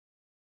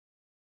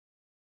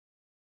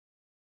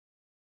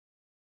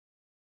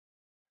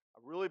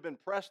I've really been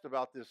pressed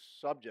about this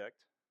subject.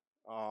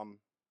 Um,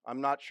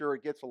 I'm not sure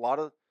it gets a lot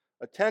of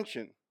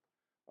attention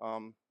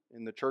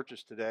in the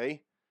churches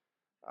today.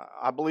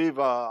 I believe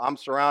I'm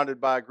surrounded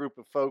by a group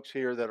of folks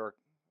here that are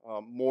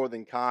more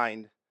than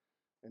kind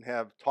and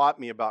have taught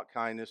me about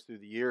kindness through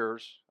the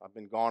years. I've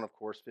been gone, of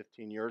course,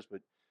 15 years,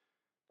 but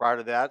prior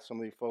to that, some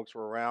of these folks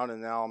were around,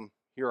 and now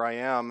here I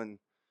am, and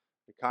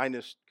the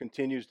kindness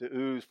continues to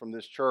ooze from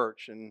this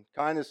church. And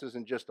kindness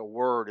isn't just a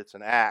word; it's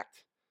an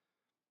act.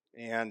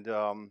 And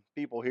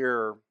people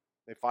here,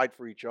 they fight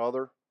for each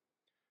other.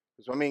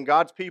 Because, I mean,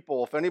 God's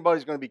people, if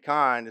anybody's going to be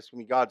kind, it's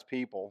going to be God's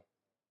people.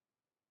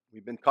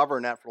 We've been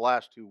covering that for the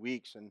last 2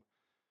 weeks. And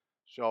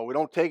so we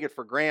don't take it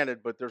for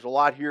granted, but there's a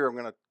lot here I'm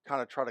going to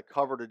kind of try to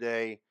cover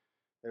today.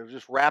 It'll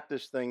just wrap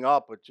this thing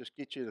up, but just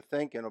get you to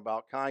thinking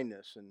about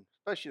kindness. And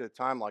especially at a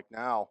time like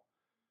now,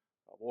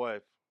 boy,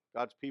 if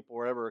God's people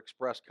will ever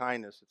express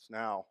kindness, it's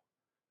now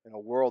in a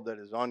world that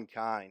is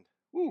unkind.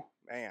 Whew,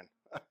 man.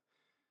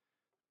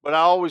 But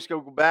I always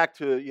go back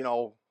to,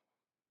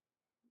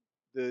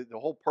 the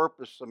whole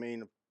purpose, I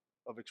mean,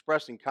 of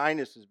expressing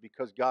kindness is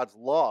because God's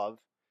love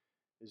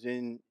is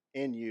in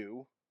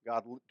you.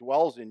 God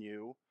dwells in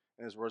you,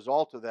 and as a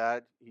result of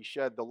that, He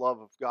shed the love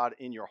of God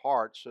in your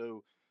heart.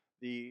 So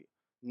the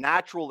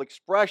natural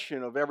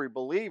expression of every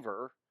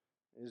believer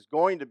is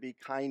going to be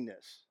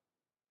kindness.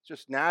 It's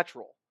just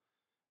natural.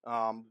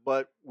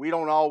 But we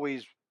don't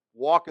always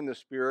walk in the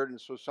Spirit, and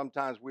so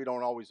sometimes we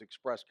don't always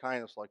express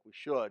kindness like we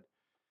should.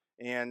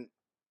 And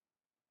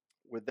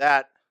with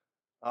that,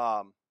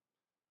 um,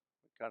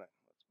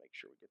 let's make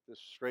sure we get this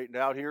straightened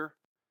out here.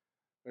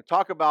 We're going to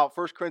talk about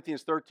 1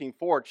 Corinthians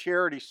 13:4.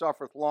 Charity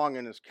suffereth long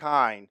and is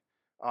kind.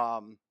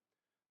 Um,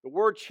 the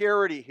word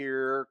charity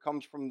here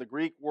comes from the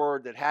Greek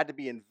word that had to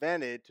be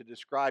invented to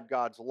describe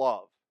God's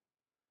love.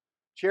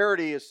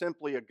 Charity is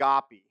simply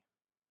agape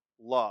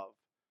love.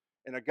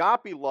 And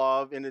agape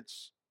love, in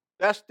its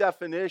best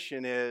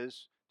definition,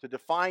 is to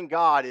define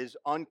God is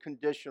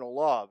unconditional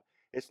love.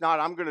 It's not,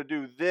 I'm going to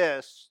do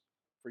this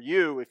for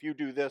you if you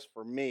do this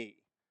for me.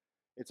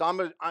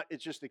 It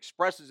just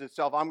expresses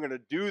itself. I'm going to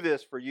do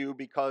this for you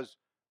because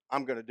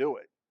I'm going to do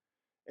it.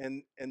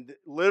 And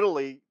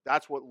literally,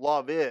 that's what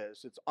love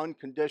is. It's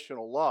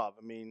unconditional love.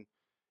 I mean,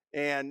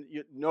 and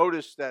you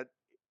notice that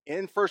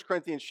in 1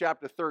 Corinthians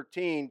chapter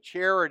 13,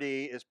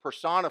 charity is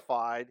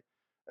personified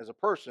as a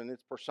person.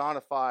 It's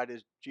personified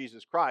as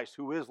Jesus Christ,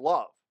 who is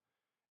love.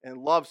 And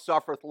love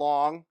suffereth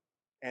long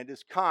and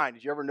is kind.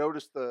 Did you ever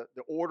notice the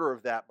order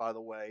of that, by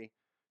the way?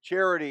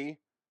 Charity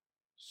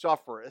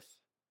suffereth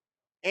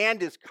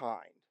and is kind.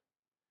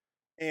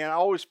 And I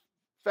always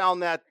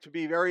found that to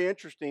be very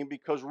interesting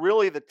because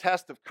really the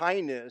test of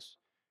kindness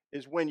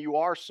is when you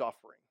are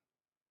suffering.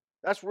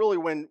 That's really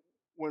when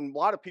a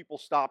lot of people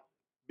stop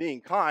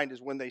being kind is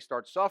when they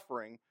start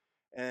suffering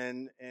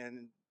and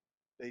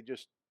they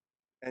just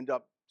end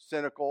up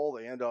cynical,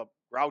 they end up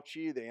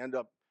grouchy, they end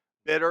up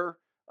bitter.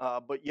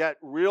 But yet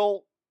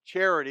real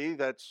charity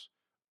that's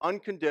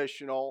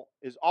unconditional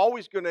is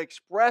always going to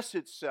express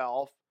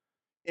itself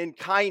in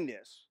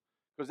kindness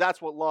because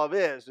that's what love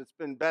is. It's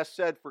been best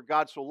said, for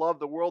God so loved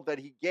the world that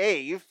He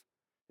gave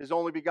His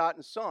only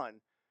begotten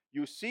Son.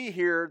 You see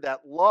here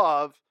that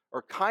love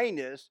or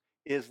kindness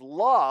is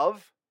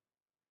love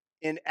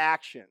in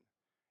action.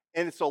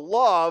 And it's a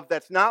love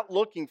that's not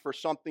looking for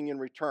something in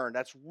return.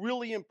 That's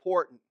really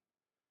important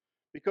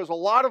because a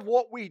lot of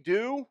what we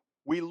do,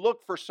 we look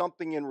for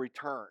something in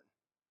return.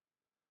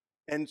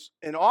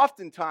 And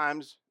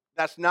oftentimes,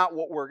 that's not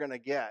what we're going to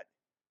get.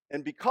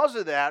 And because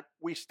of that,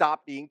 we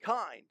stop being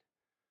kind.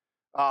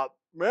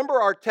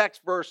 Remember our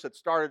text verse that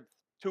started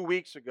 2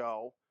 weeks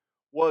ago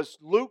was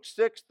Luke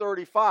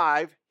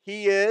 6:35.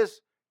 He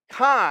is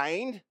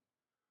kind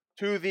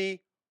to the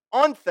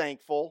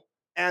unthankful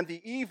and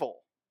the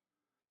evil.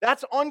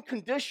 That's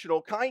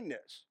unconditional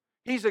kindness.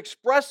 He's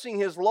expressing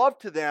his love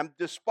to them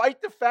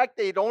despite the fact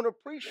they don't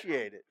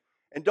appreciate it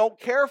and don't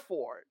care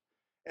for it.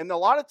 And a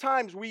lot of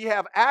times we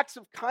have acts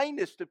of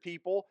kindness to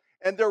people,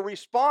 and their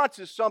response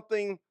is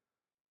something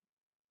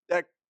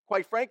that,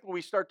 quite frankly,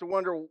 we start to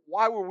wonder,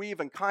 why were we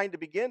even kind to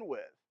begin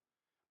with?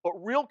 But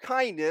real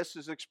kindness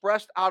is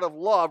expressed out of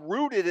love,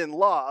 rooted in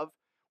love,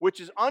 which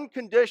is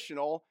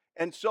unconditional,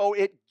 and so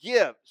it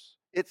gives.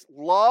 It's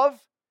love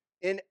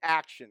in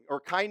action,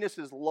 or kindness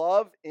is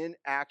love in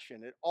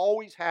action. It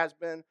always has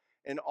been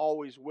and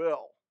always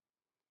will.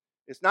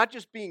 It's not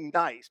just being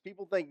nice.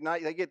 People think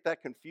nice, they get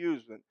that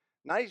confused. And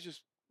nice is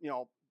just,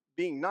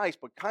 being nice,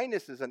 but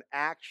kindness is an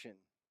action.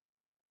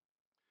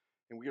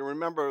 And we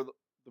remember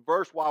the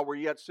verse, while we're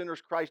yet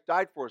sinners, Christ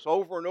died for us.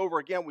 Over and over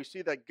again, we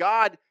see that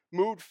God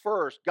moved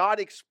first.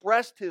 God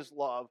expressed His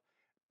love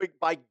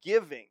by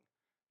giving.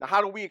 Now,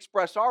 how do we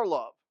express our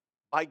love?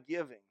 By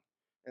giving.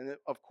 And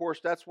of course,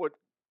 that's what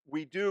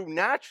we do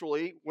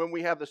naturally when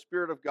we have the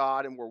Spirit of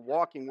God and we're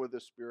walking with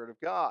the Spirit of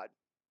God.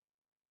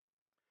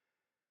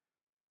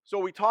 So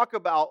we talk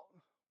about,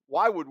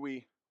 why would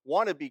we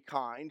want to be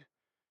kind,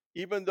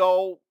 even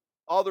though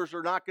others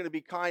are not going to be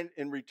kind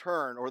in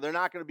return, or they're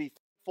not going to be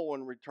thankful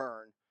in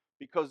return,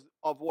 because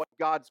of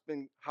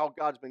how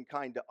God's been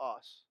kind to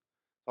us.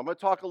 I'm going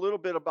to talk a little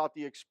bit about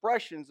the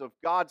expressions of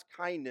God's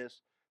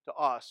kindness to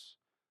us.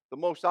 The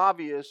most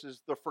obvious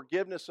is the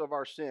forgiveness of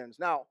our sins.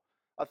 Now,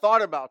 I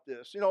thought about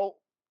this. The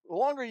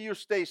longer you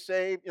stay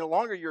saved, the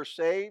longer you're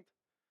saved,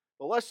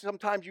 the less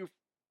sometimes you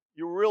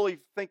really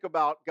think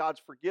about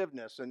God's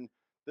forgiveness and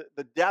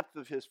the depth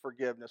of his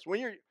forgiveness. When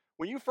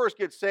you first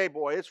get saved,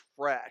 boy, it's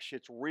fresh,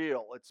 it's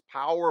real, it's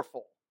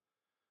powerful.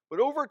 But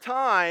over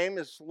time,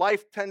 as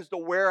life tends to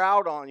wear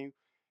out on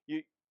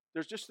you,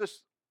 there's just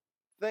this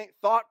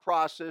thought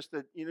process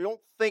that you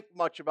don't think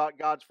much about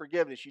God's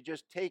forgiveness. You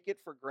just take it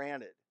for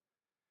granted.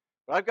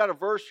 But I've got a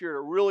verse here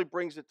that really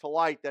brings it to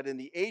light, that in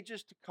the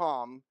ages to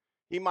come,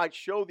 he might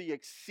show the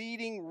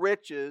exceeding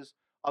riches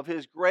of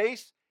his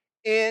grace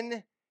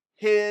in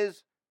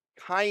his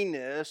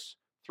kindness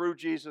through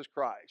Jesus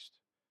Christ.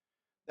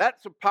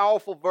 That's a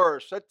powerful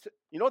verse.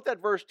 You know what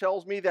that verse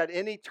tells me? That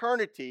in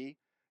eternity,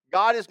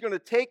 God is going to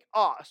take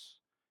us,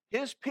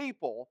 his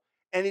people,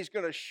 and he's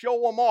going to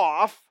show them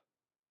off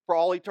for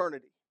all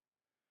eternity.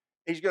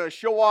 He's going to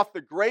show off the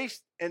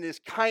grace and his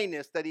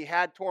kindness that he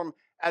had toward them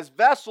as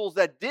vessels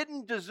that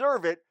didn't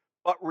deserve it,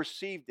 but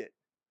received it.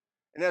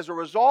 And as a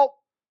result,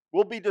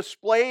 we'll be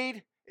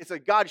displayed. It's a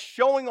God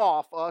showing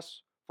off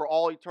us for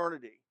all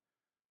eternity.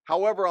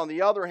 However, on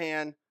the other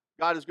hand,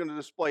 God is going to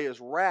display his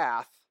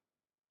wrath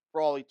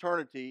for all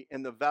eternity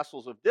in the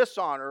vessels of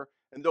dishonor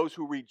and those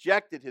who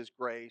rejected his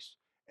grace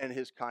and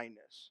his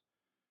kindness.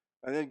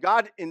 And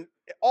then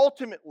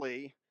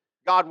ultimately,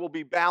 God will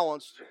be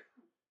balanced.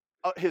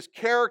 His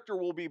character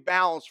will be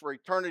balanced for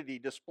eternity,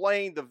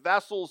 displaying the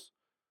vessels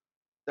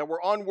that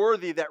were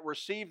unworthy that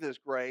received his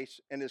grace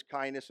and his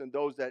kindness and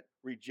those that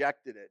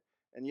rejected it.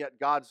 And yet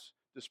God's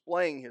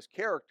displaying his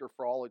character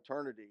for all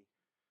eternity.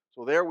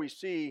 So there we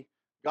see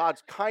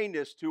God's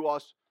kindness to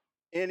us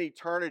in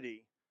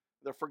eternity.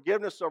 The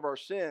forgiveness of our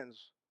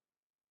sins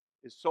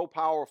is so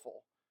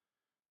powerful.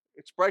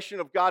 Expression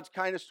of God's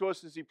kindness to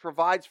us is he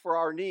provides for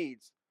our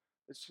needs.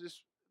 It's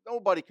just,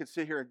 nobody can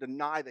sit here and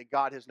deny that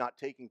God has not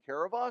taken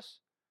care of us.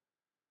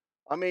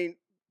 I mean,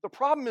 the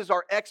problem is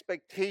our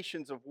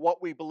expectations of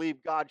what we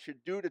believe God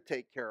should do to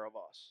take care of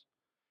us.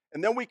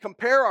 And then we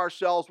compare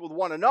ourselves with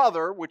one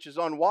another, which is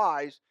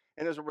unwise.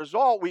 And as a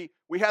result, we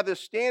have this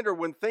standard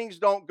when things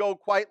don't go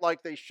quite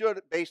like they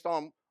should based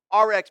on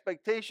our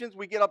expectations,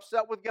 we get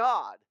upset with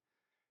God.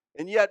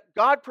 And yet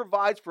God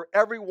provides for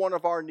every one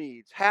of our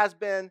needs, has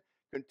been,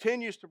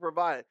 continues to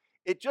provide it.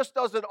 It just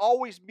doesn't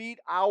always meet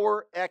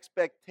our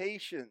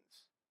expectations.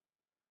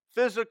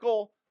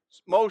 Physical,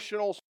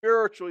 emotional,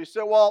 spiritual. You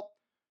say, well,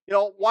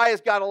 why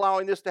is God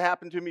allowing this to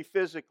happen to me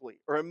physically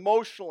or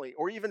emotionally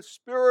or even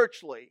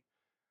spiritually?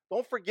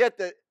 Don't forget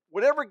that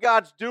whatever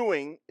God's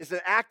doing is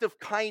an act of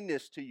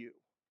kindness to you.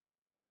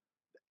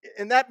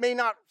 And that may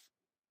not,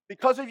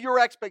 because of your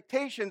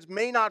expectations,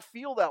 may not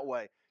feel that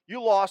way.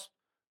 You lost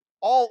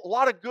a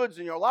lot of goods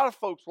a lot of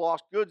folks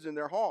lost goods in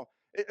their home.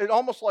 It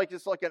almost like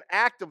it's like an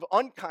act of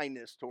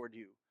unkindness toward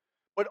you.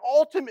 But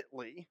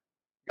ultimately,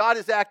 God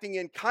is acting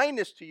in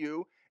kindness to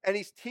you, and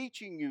he's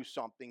teaching you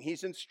something.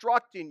 He's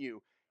instructing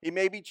you. He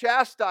may be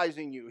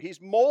chastising you. He's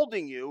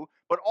molding you.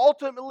 But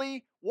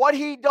ultimately, what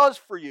he does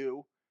for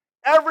you,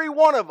 every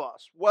one of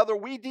us, whether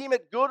we deem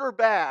it good or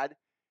bad,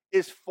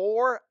 is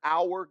for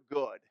our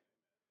good.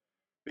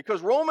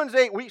 Because Romans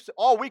 8,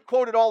 we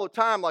quote it all the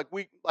time like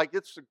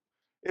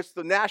it's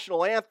the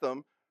national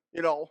anthem.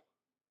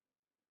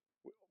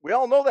 We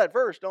all know that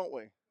verse, don't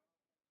we?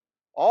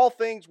 All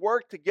things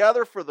work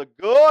together for the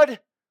good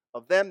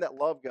of them that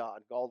love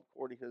God, called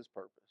according to his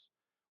purpose.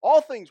 All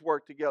things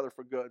work together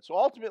for good. So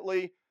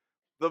ultimately,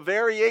 the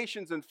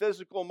variations in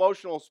physical,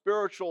 emotional,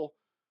 spiritual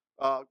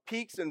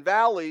peaks and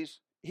valleys,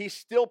 he's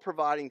still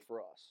providing for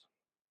us.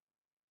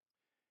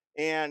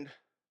 And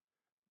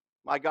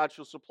my God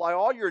shall supply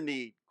all your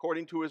need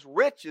according to his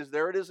riches,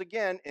 there it is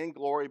again, in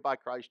glory by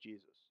Christ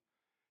Jesus.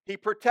 He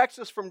protects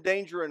us from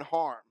danger and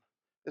harm.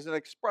 As an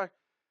expression.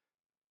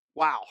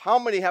 Wow, how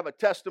many have a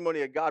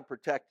testimony of God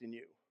protecting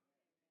you?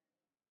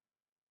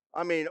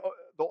 I mean,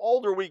 the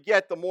older we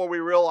get, the more we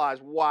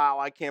realize, wow,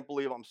 I can't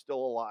believe I'm still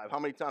alive. How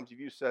many times have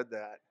you said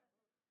that?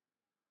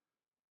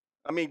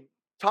 I mean,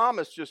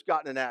 Thomas just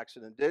got in an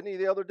accident, didn't he,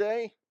 the other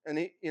day? And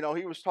he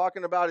was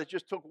talking about it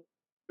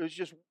was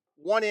just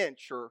 1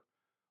 inch or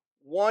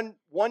one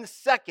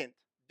second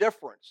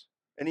difference,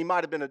 and he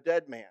might have been a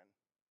dead man.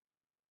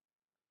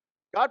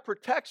 God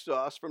protects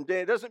us from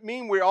danger. It doesn't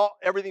mean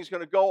everything's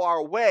going to go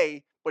our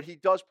way, but he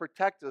does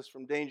protect us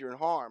from danger and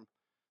harm.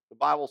 The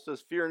Bible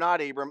says, fear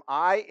not, Abram,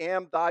 I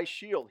am thy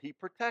shield. He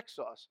protects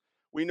us.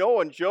 We know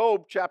in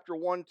Job chapter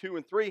 1, 2,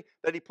 and 3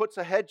 that he puts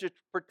a hedge of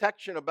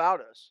protection about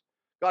us.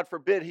 God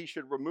forbid he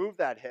should remove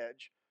that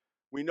hedge.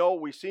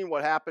 We've seen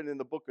what happened in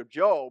the book of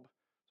Job.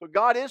 So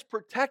God is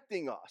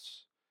protecting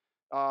us,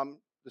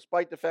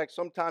 despite the fact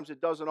sometimes it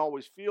doesn't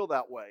always feel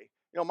that way.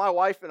 My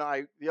wife and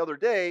I, the other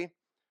day,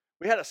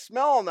 we had a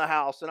smell in the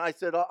house, and I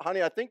said,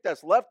 honey, I think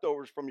that's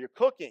leftovers from your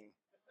cooking.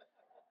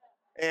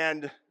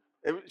 And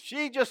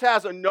she just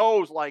has a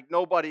nose like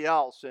nobody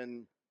else.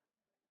 And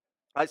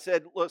I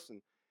said,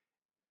 listen,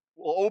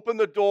 we'll open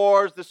the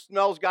doors. The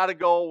smell's got to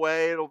go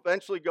away. It'll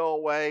eventually go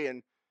away.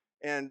 And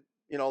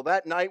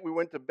that night we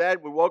went to bed.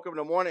 We woke up in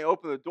the morning,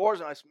 opened the doors,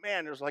 and I said,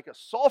 man, there's like a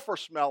sulfur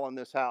smell in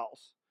this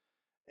house.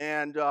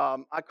 And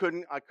I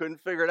couldn't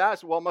figure it out. I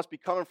said, well, it must be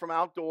coming from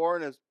outdoor,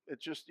 and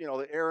it's just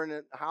the air in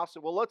the house. I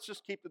said, well, let's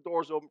just keep the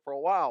doors open for a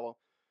while. Well,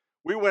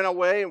 we went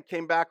away and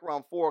came back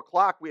around 4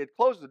 o'clock. We had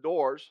closed the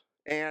doors,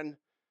 and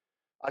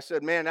I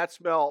said, man, that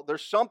smell,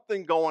 there's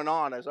something going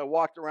on. As I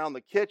walked around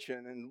the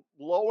kitchen, and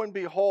lo and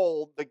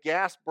behold, the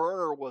gas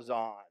burner was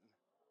on.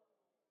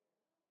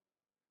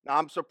 Now,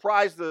 I'm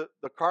surprised the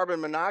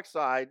carbon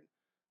monoxide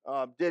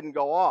didn't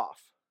go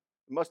off.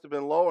 It must have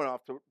been low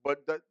enough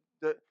but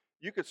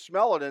you could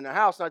smell it in the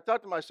house. And I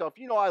thought to myself,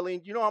 Eileen,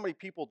 do you know how many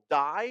people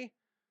die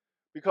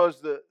because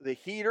the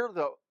heater,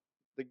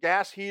 the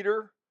gas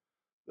heater,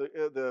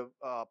 the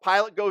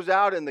pilot goes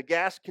out and the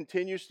gas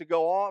continues to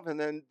go off, and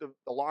then the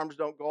alarms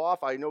don't go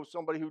off. I know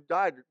somebody who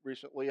died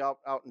recently out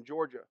in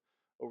Georgia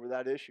over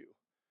that issue.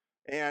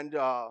 And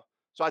so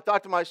I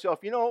thought to myself,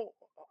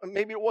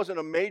 maybe it wasn't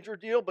a major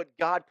deal, but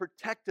God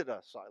protected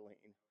us,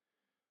 Eileen.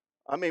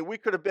 I mean, we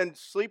could have been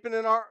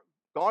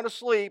gone to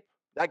sleep.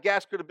 That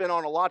gas could have been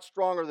on a lot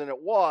stronger than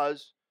it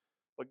was,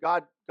 but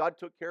God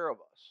took care of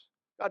us.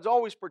 God's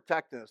always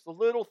protecting us. The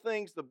little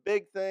things, the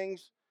big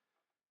things.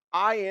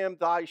 I am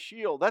thy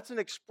shield. That's an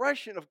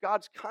expression of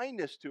God's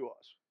kindness to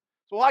us.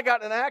 So I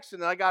got in an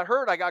accident, I got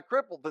hurt, I got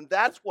crippled, then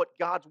that's what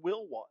God's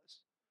will was.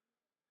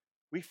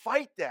 We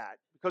fight that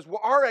because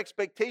our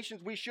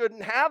expectations, we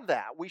shouldn't have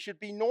that. We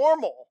should be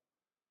normal.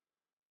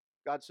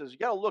 God says, you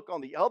got to look on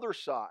the other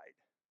side.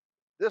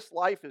 This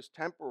life is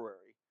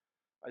temporary.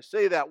 I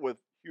say that with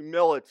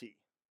humility.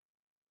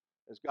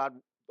 As God,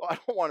 I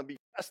don't want to be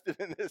tested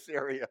in this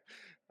area,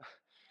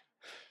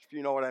 if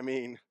you know what I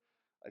mean.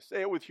 I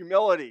say it with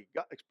humility.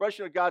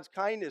 Expression of God's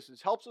kindness. It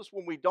helps us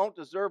when we don't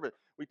deserve it.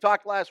 We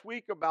talked last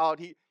week about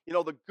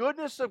the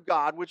goodness of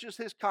God, which is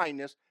his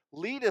kindness,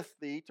 leadeth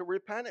thee to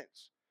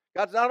repentance.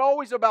 God's not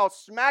always about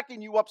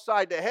smacking you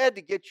upside the head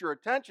to get your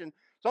attention.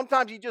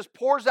 Sometimes he just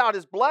pours out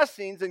his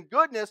blessings and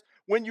goodness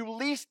when you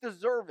least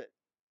deserve it.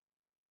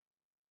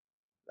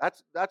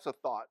 That's a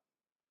thought.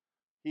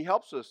 He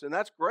helps us, and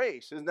that's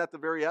grace. Isn't that the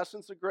very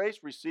essence of grace?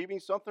 Receiving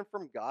something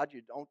from God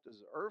you don't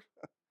deserve?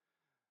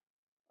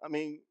 I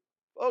mean,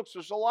 folks,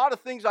 there's a lot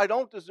of things I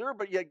don't deserve,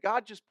 but yet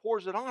God just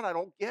pours it on. I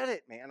don't get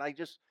it, man.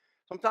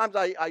 Sometimes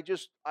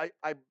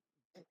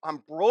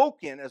I'm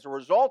broken as a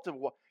result of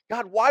what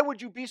God. Why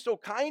would you be so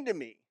kind to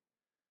me?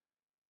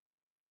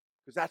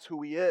 Because that's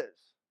who he is,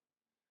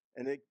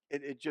 and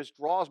it just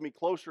draws me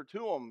closer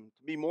to him.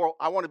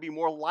 I want to be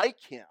more like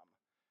him.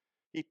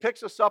 He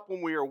picks us up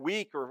when we are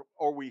weak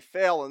or we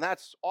fail, and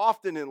that's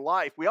often in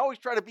life. We always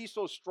try to be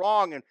so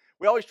strong, and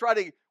we always try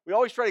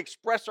to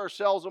express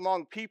ourselves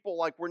among people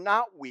like we're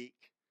not weak.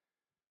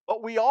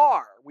 But we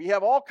are. We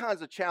have all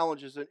kinds of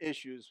challenges and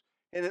issues.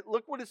 And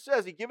look what it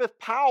says. He giveth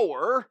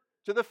power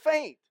to the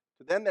faint.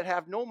 To them that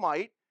have no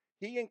might,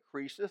 he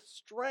increaseth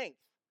strength.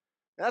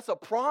 And that's a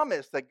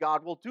promise that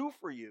God will do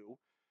for you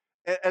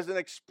as an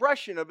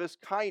expression of his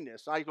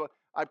kindness. I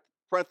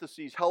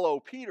parentheses,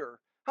 hello, Peter.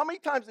 How many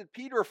times did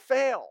Peter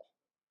fail?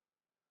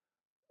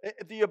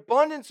 The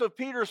abundance of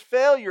Peter's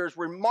failure is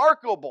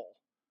remarkable.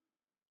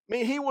 I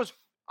mean, he was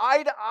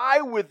eye to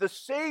eye with the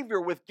Savior,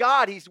 with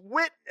God. He's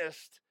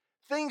witnessed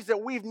things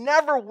that we've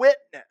never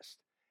witnessed,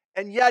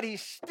 and yet he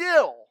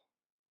still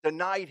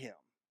denied him.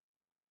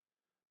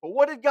 But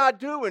what did God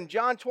do in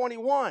John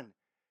 21?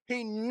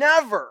 He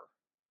never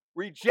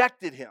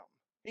rejected him.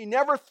 He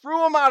never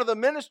threw him out of the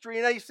ministry,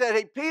 and he said,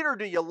 hey, Peter,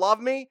 do you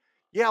love me?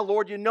 Yeah,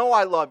 Lord, you know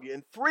I love you.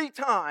 And 3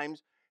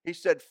 times he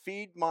said,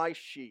 feed my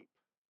sheep.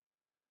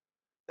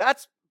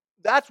 That's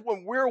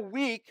when we're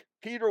weak.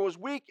 Peter was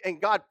weak,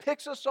 and God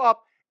picks us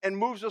up and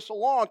moves us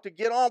along to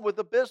get on with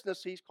the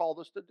business he's called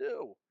us to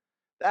do.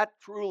 That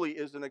truly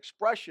is an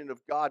expression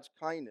of God's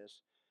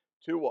kindness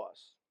to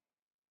us.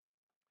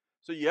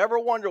 So you ever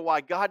wonder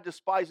why God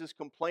despises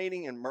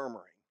complaining and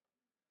murmuring?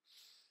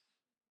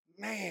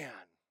 Man,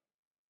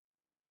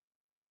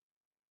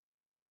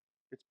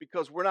 it's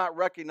because we're not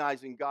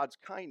recognizing God's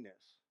kindness.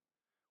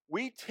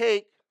 We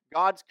take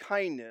God's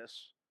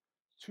kindness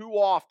too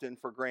often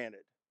for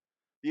granted.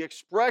 The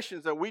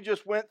expressions that we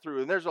just went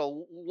through, and there's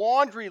a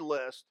laundry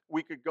list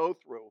we could go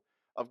through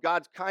of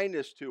God's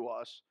kindness to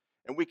us,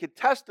 and we could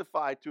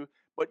testify to,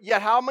 but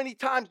yet how many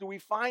times do we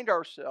find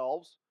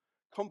ourselves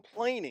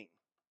complaining?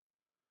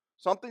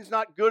 Something's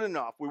not good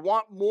enough. We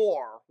want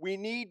more. We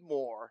need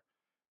more.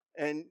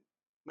 And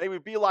maybe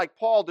be like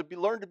Paul,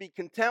 learn to be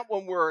content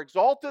when we're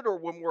exalted or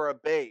when we're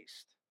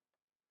abased.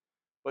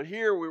 But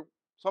here,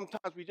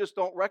 sometimes we just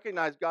don't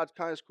recognize God's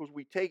kindness because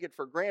we take it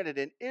for granted.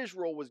 And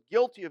Israel was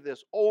guilty of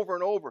this over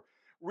and over.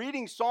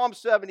 Reading Psalm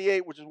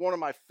 78, which is one of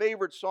my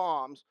favorite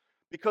Psalms,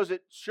 because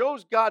it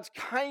shows God's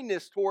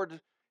kindness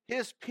toward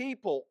his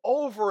people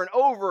over and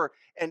over.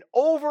 And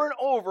over and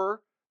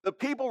over, the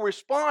people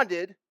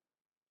responded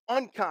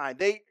unkind.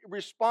 They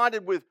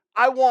responded with,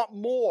 I want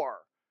more.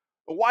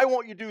 Why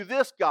won't you do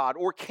this, God?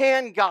 Or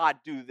can God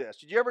do this?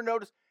 Did you ever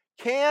notice?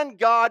 Can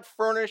God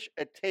furnish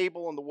a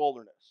table in the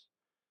wilderness?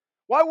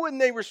 Why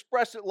wouldn't they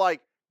express it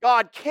like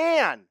God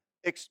can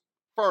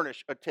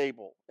furnish a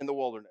table in the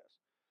wilderness?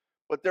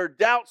 But their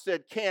doubt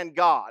said, can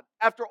God?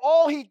 After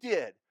all he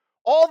did,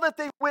 all that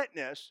they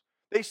witnessed,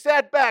 they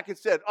sat back and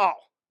said, oh,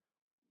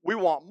 we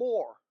want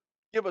more.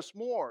 Give us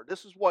more.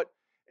 This is what,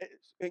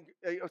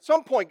 at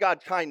some point,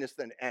 God's kindness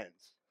then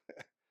ends.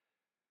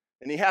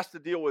 And he has to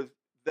deal with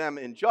them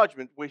in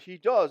judgment, which he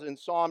does in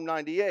Psalm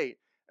 98.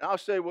 And I'll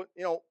say, well,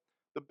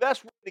 the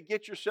best way to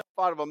get yourself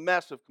out of a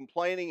mess of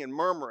complaining and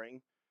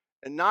murmuring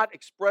and not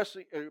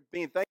expressing,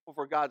 being thankful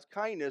for God's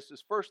kindness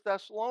is 1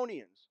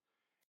 Thessalonians.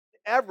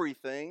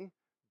 Everything,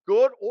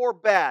 good or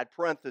bad,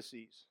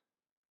 parentheses.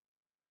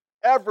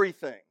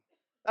 Everything.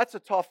 That's a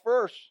tough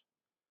verse.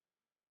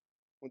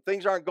 When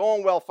things aren't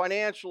going well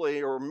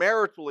financially or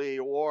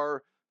maritally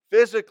or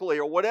physically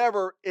or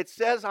whatever, it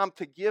says I'm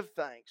to give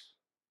thanks.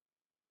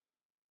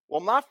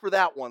 Well, not for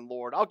that one,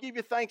 Lord. I'll give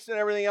you thanks and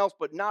everything else,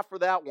 but not for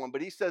that one.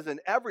 But he says in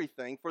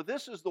everything, for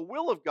this is the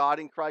will of God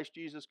in Christ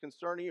Jesus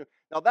concerning you.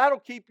 Now that'll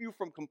keep you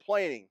from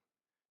complaining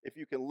if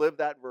you can live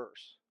that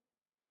verse.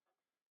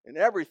 In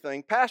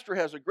everything, Pastor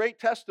has a great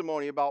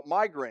testimony about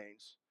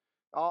migraines.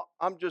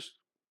 I'm just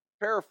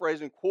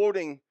paraphrasing,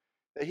 quoting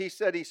that he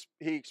said he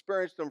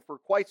experienced them for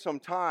quite some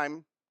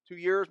time, 2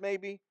 years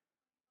maybe,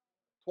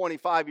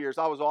 25 years.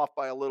 I was off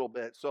by a little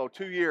bit, so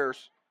 2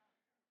 years.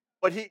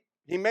 But he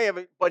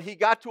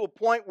got to a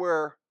point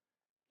where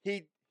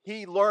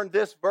he learned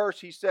this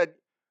verse. He said,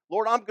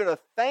 Lord, I'm going to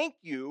thank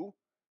you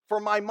for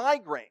my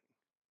migraine,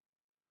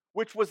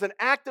 which was an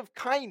act of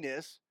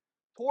kindness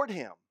toward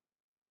him.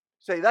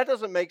 Say, that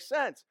doesn't make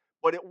sense.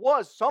 But it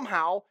was.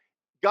 Somehow,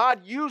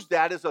 God used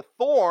that as a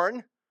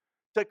thorn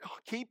to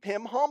keep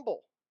him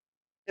humble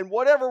in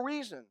whatever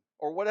reason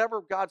or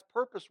whatever God's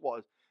purpose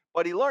was.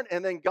 But he learned,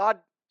 and then God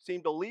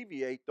seemed to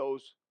alleviate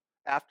those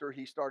after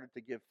he started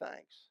to give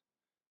thanks.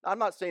 Now, I'm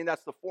not saying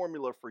that's the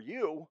formula for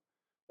you.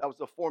 That was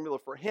the formula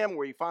for him,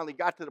 where he finally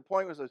got to the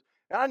point where he says,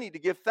 I need to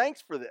give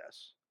thanks for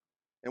this.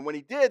 And when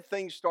he did,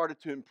 things started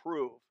to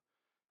improve.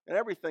 And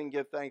everything,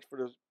 give thanks for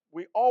this.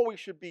 We always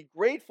should be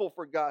grateful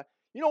for God.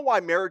 You know why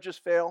marriages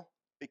fail?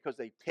 Because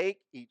they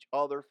take each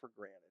other for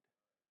granted.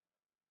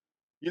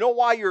 You know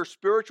why your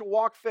spiritual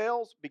walk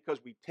fails? Because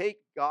we take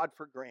God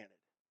for granted.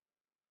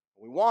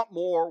 We want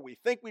more. We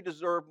think we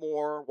deserve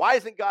more. Why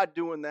isn't God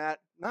doing that?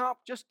 No,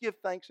 just give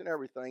thanks in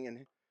everything. And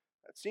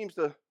that seems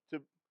to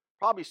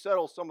probably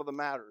settle some of the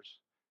matters.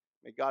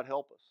 May God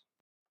help us.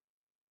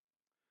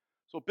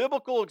 So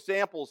biblical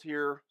examples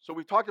here. So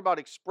we've talked about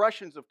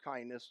expressions of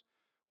kindness.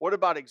 What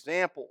about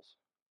examples?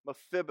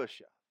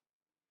 Mephibosheth.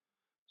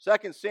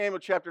 2 Samuel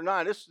chapter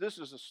 9. This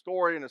is a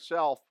story in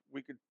itself.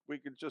 We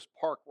could just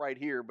park right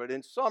here. But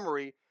in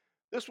summary,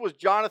 this was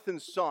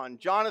Jonathan's son.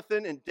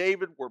 Jonathan and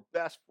David were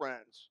best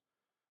friends.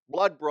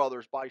 Blood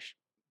brothers, by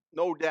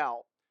no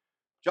doubt.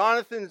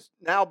 Jonathan's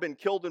now been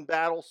killed in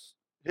battles.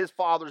 His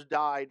father's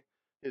died.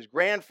 His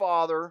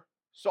grandfather,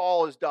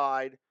 Saul, has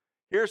died.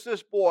 Here's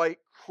this boy,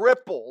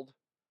 crippled,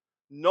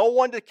 no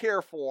one to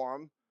care for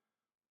him,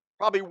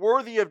 probably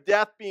worthy of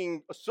death,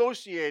 being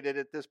associated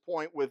at this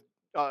point with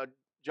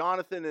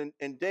Jonathan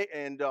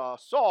and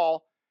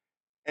Saul.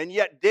 And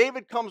yet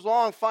David comes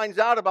along, finds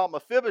out about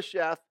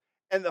Mephibosheth,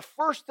 and the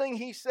first thing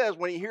he says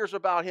when he hears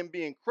about him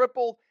being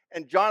crippled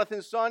and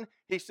Jonathan's son,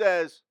 he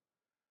says,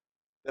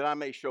 that I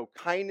may show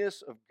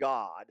kindness of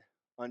God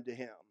unto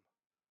him.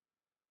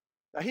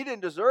 Now, he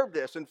didn't deserve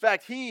this. In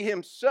fact, he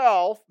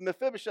himself,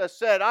 Mephibosheth,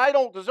 said, I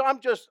don't deserve,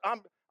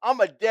 I'm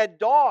a dead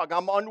dog.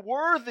 I'm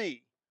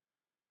unworthy.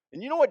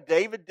 And you know what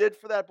David did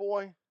for that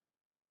boy?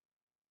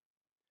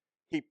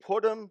 He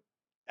put him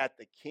at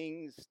the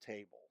king's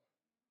table.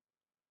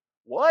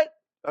 What?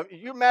 I mean,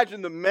 you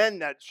imagine the men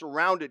that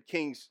surrounded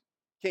King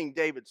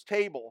David's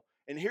table,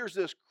 and here's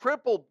this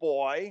crippled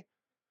boy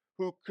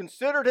who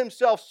considered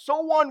himself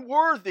so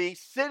unworthy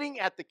sitting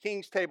at the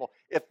king's table.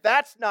 If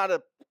that's not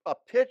a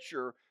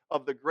picture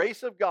of the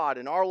grace of God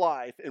in our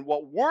life and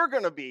what we're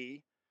going to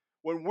be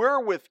when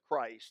we're with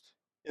Christ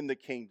in the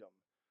kingdom,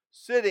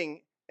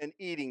 sitting and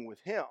eating with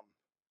him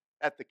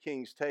at the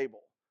king's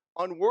table.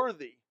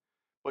 Unworthy.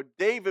 But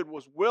David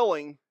was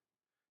willing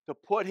to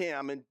put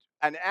him in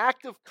an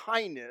act of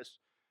kindness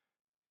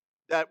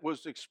that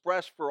was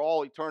expressed for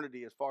all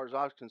eternity as far as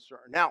I was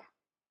concerned. Now,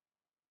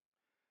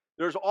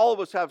 all of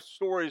us have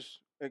stories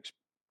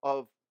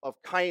of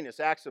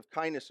kindness, acts of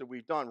kindness that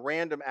we've done,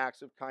 random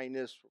acts of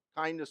kindness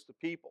to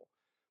people.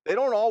 They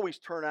don't always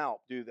turn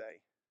out, do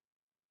they?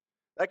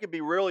 That could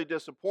be really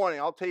disappointing.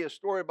 I'll tell you a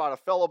story about a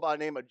fellow by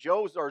the name of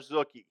Joe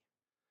Zarzucki.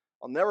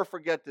 I'll never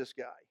forget this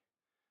guy.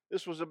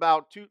 This was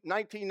about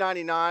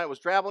 1999. I was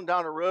traveling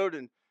down the road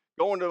and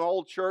going to an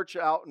old church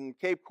out in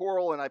Cape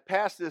Coral, and I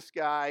passed this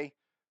guy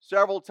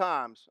several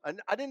times.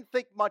 I didn't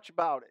think much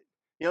about it.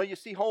 You know, you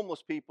see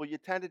homeless people, you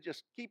tend to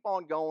just keep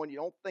on going. You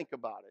don't think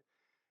about it.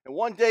 And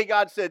one day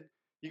God said,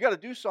 you got to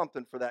do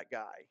something for that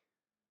guy.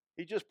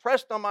 He just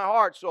pressed on my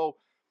heart. So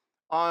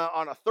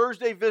on a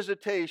Thursday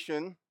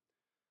visitation,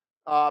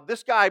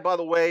 This guy, by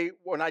the way,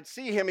 when I'd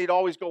see him, he'd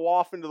always go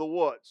off into the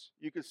woods.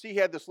 You could see he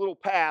had this little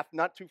path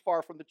not too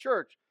far from the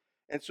church.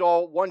 And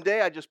so one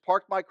day I just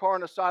parked my car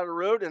on the side of the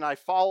road and I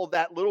followed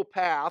that little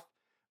path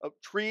of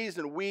trees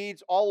and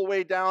weeds all the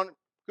way down,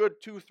 good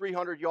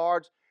 200-300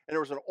 yards. And there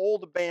was an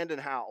old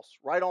abandoned house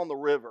right on the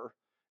river.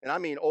 And I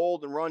mean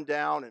old and run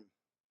down.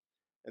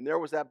 And there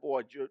was that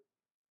boy,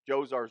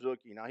 Joe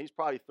Zarzuki. Now he's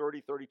probably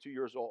 30, 32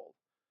 years old.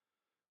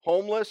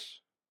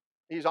 Homeless.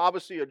 He's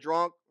obviously a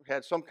drunk,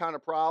 had some kind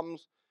of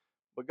problems.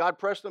 But God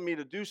pressed on me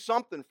to do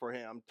something for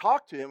him,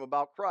 talk to him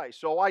about Christ.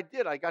 So I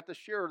did. I got to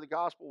share the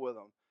gospel with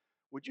him.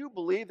 Would you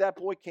believe that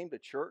boy came to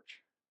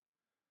church?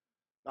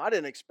 Now, I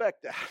didn't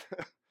expect that.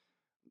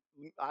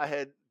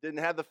 Didn't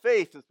have the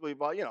faith to believe,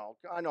 well,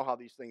 I know how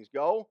these things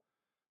go.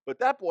 But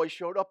that boy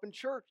showed up in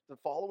church the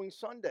following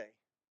Sunday.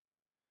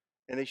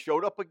 And he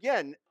showed up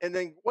again. And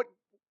then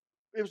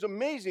it was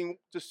amazing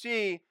to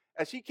see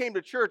as he came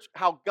to church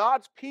how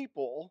God's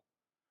people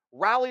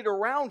rallied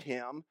around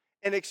him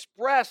and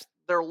expressed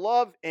their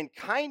love and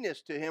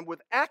kindness to him with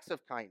acts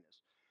of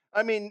kindness.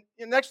 I mean,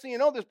 the next thing you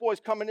know, this boy's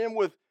coming in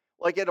with,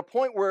 like, at a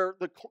point where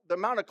the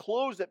amount of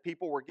clothes that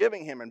people were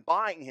giving him and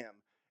buying him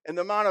and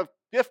the amount of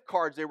gift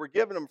cards they were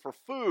giving him for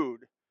food.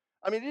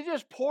 I mean, they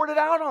just poured it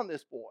out on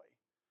this boy.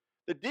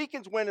 The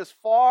deacons went as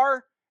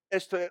far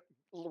as to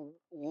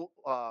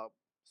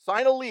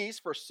sign a lease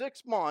for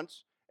 6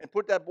 months and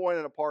put that boy in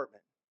an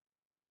apartment.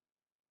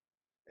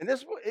 And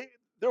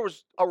there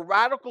was a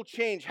radical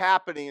change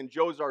happening in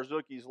Joe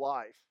Zarzuki's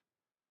life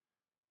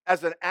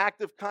as an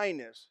act of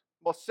kindness.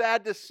 Well,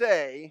 sad to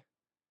say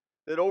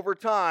that over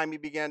time he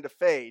began to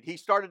fade. He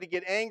started to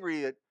get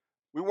angry that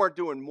we weren't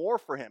doing more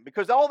for him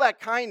because all that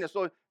kindness,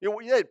 so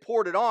they had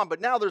poured it on,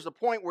 but now there's a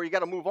point where you got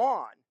to move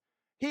on.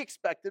 He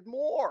expected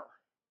more.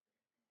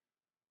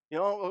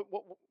 Well,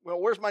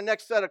 where's my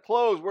next set of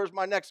clothes? Where's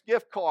my next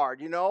gift card?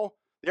 The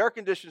air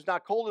conditioner's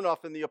not cold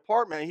enough in the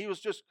apartment. And he was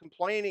just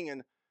complaining,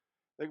 and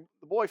the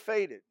boy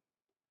faded.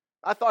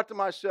 I thought to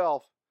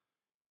myself,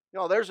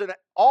 there's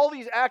all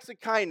these acts of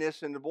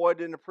kindness, and the boy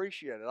didn't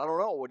appreciate it. I don't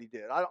know what he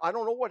did. I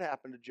don't know what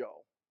happened to Joe.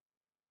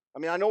 I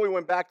mean, I know he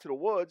went back to the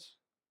woods.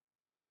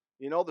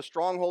 The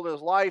stronghold in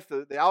his life,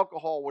 the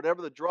alcohol,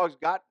 whatever the drugs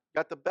got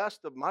the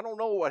best of him. I don't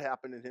know what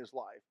happened in his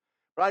life.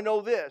 But I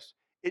know this.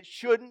 It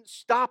shouldn't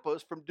stop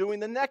us from doing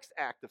the next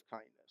act of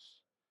kindness.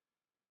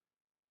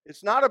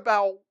 It's not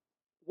about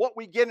what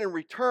we get in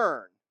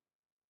return.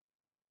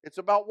 It's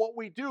about what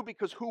we do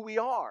because who we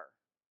are.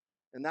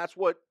 And that's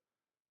what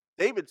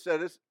David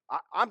said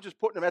I'm just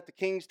putting him at the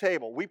king's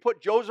table. We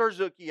put Joe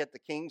Zarzuki at the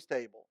king's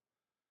table.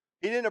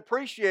 He didn't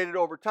appreciate it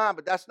over time,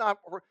 but that's not,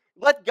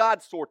 let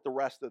God sort the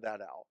rest of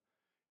that out.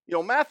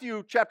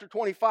 Matthew chapter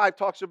 25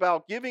 talks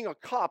about giving a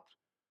cup,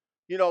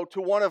 to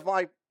one of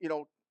my,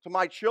 to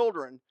my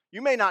children.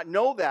 You may not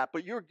know that,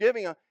 but you're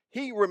giving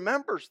he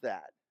remembers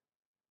that.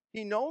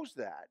 He knows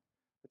that.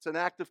 It's an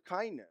act of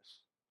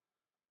kindness.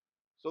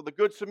 So the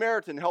Good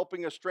Samaritan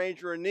helping a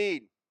stranger in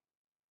need.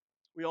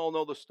 We all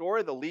know the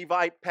story. The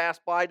Levite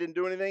passed by, didn't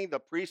do anything. The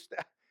priest,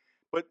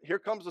 but here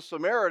comes the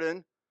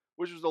Samaritan,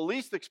 which was the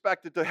least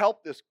expected to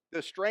help this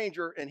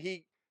stranger, and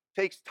he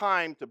takes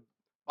time to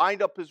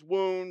bind up his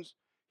wounds,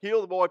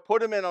 heal the boy,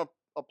 put him in a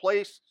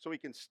place so he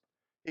can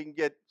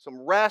get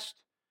some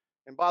rest,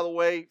 and by the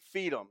way,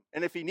 feed him.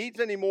 And if he needs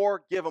any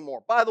more, give him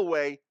more. By the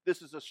way,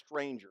 this is a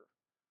stranger.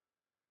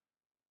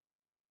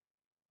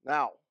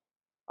 Now,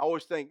 I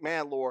always think,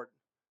 man, Lord,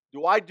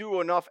 do I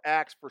do enough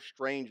acts for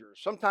strangers?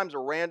 Sometimes a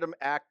random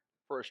act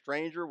for a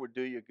stranger would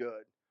do you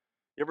good.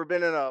 You ever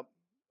been in a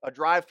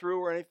drive-through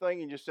or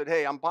anything and you said,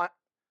 hey, I'm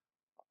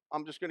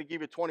just going to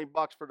give you $20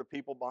 for the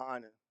people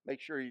behind it. Make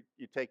sure you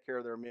take care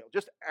of their meal.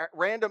 Just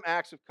random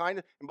acts of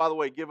kindness. And by the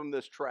way, give them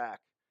this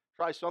track.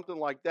 Try something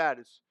like that.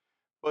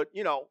 But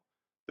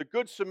the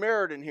Good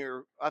Samaritan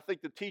here, I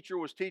think the teacher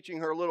was teaching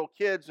her little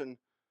kids and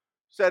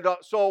said,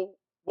 so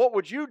what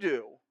would you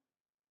do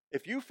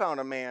if you found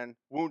a man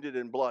wounded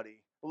and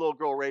bloody? The little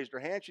girl raised her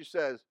hand. She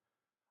says,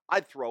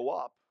 I'd throw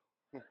up.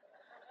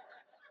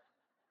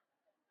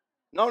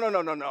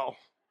 No.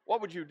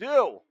 What would you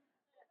do?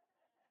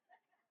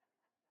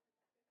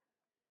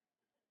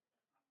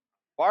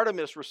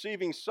 Bartimaeus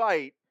receiving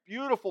sight,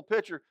 beautiful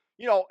picture.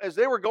 As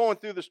they were going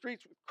through the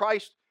streets with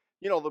Christ,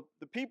 the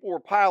people were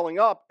piling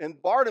up, and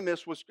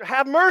Bartimaeus was,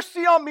 have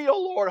mercy on me, O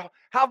Lord,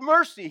 have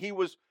mercy. He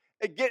was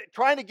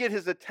trying to get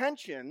his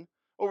attention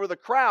over the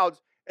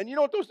crowds. And you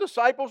know what those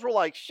disciples were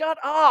like? Shut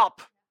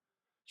up.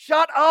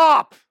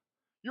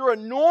 You're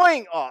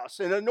annoying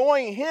us and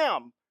annoying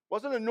him. It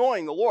wasn't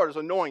annoying the Lord, it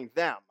was annoying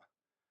them.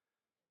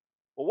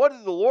 But what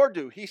did the Lord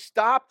do? He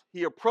stopped,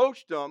 he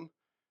approached them,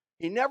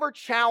 he never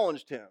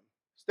challenged him.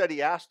 Instead,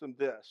 he asked him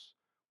this,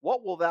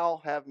 what will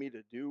thou have me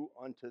to do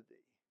unto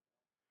thee?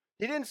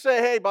 He didn't say,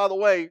 hey, by the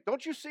way,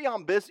 don't you see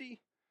I'm busy?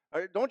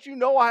 Don't you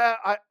know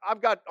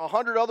I've got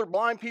 100 other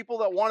blind people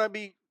that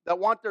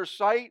want their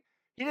sight?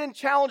 He didn't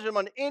challenge him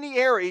on any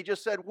area. He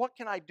just said, what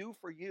can I do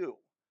for you?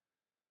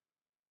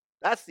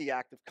 That's the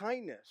act of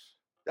kindness.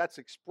 That's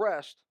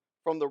expressed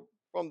from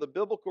the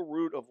biblical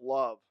root of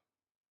love.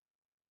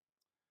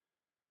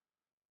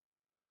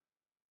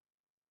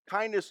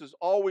 kindness is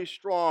always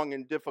strong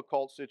in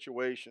difficult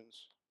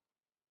situations.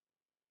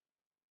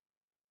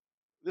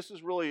 This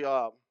is really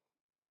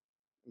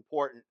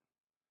important.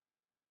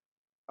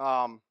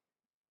 Um,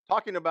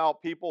 Talking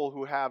about people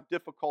who have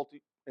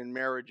difficulty in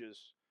marriages.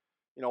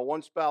 You know,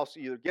 one spouse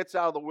either gets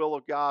out of the will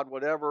of God,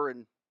 whatever,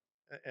 and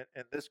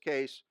in this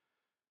case,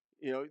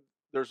 you know,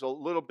 there's a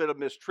little bit of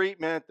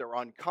mistreatment, they're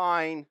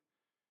unkind,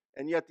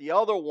 and yet the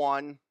other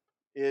one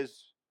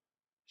is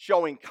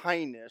showing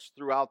kindness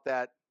throughout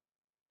that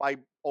by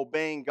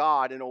obeying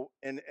God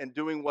and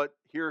doing what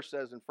here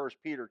says in First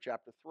Peter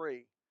chapter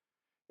 3.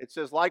 It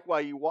says,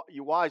 likewise,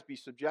 you wives, be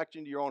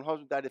subjecting to your own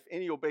husband, that if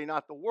any obey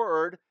not the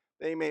word,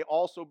 they may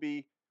also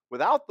be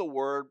without the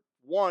word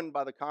won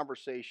by the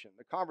conversation.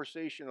 The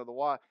conversation of the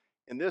wife,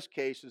 in this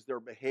case, is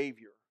their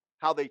behavior,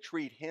 how they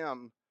treat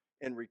him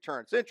in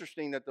return. It's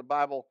interesting that the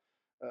Bible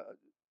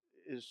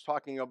is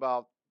talking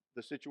about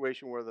the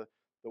situation where the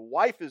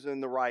wife is in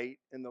the right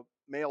and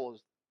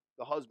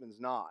the husband's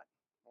not.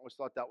 I always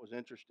thought that was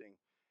interesting.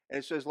 And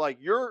it says, like,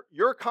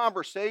 your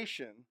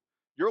conversation,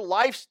 your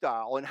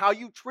lifestyle, and how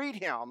you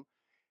treat him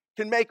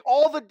can make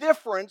all the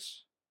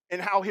difference in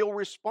how he'll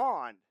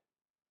respond.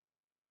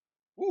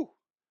 Woo.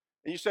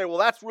 And you say, well,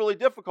 that's really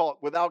difficult.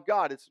 Without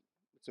God, it's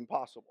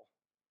impossible.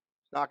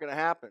 It's not going to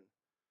happen.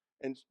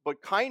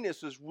 But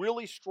kindness is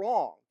really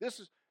strong. This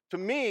is, to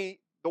me,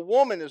 the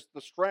woman is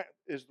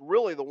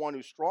really the one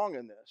who's strong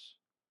in this.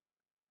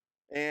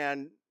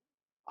 And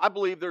I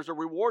believe there's a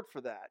reward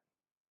for that.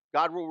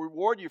 God will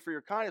reward you for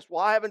your kindness.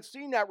 Well, I haven't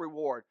seen that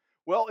reward.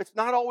 Well, it's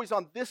not always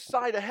on this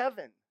side of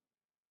heaven.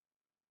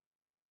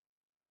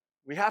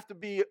 We have to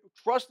be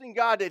trusting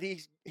God that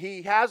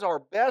He has our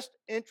best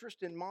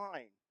interest in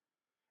mind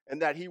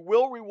and that He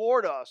will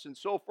reward us. And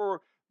so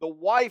for the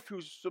wife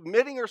who's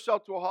submitting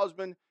herself to a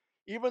husband,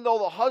 even though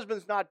the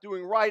husband's not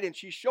doing right and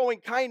she's showing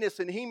kindness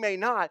and he may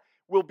not,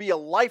 will be a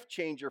life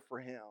changer for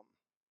him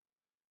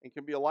and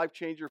can be a life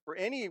changer for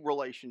any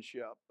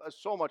relationship. There's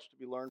so much to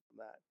be learned from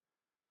that.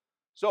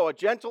 So a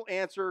gentle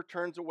answer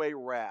turns away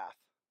wrath,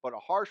 but a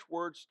harsh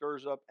word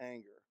stirs up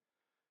anger.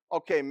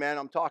 Okay, men,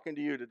 I'm talking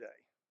to you today.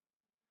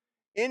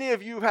 Any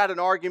of you had an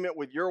argument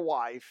with your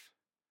wife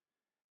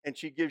and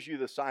she gives you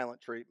the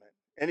silent treatment?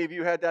 Any of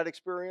you had that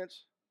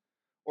experience?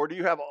 Or do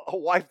you have a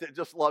wife that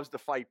just loves to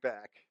fight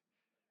back?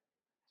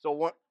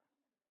 So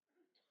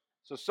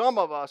some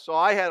of us,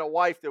 I had a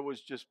wife that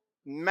was just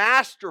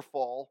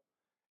masterful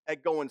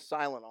at going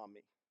silent on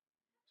me,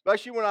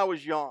 especially when I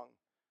was young.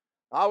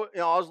 I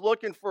was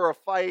looking for a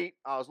fight.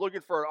 I was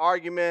looking for an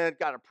argument,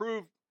 got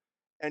approved,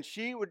 and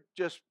she would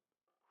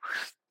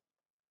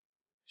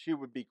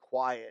be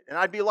quiet. And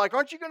I'd be like,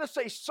 aren't you going to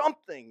say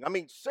something? I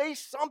mean, say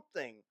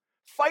something.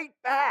 Fight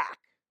back.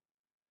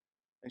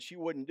 And she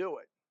wouldn't do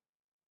it.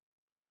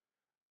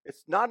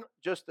 It's not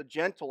just a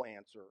gentle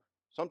answer.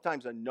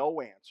 Sometimes a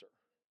no answer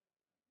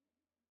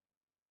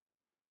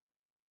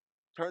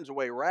turns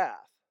away wrath.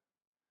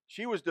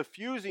 She was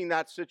diffusing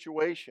that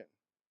situation.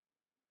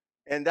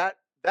 And that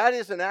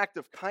is an act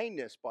of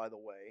kindness, by the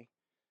way.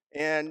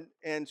 And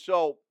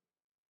so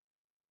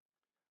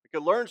we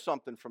could learn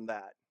something from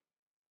that.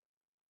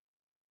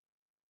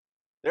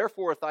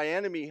 Therefore, if thy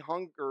enemy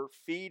hunger,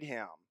 feed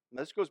him. And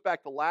this goes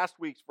back to last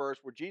week's verse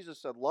where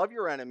Jesus said, love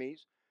your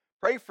enemies,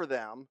 pray for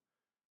them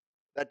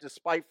that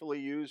despitefully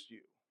use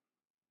you.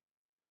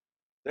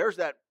 There's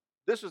that.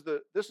 This is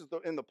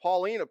in the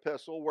Pauline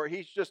epistle where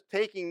he's just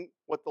taking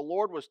what the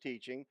Lord was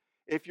teaching.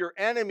 If your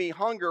enemy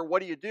hunger,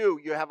 what do?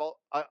 You have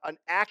an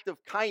act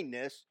of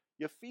kindness.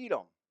 You feed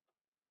them.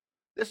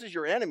 This is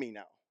your enemy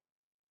now.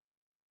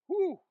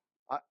 Whew.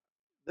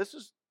 This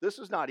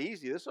is not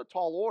easy. This is a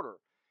tall order.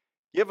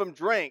 Give him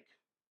drink,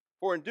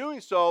 for in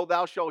doing so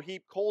thou shalt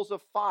heap coals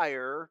of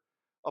fire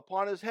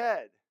upon his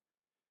head.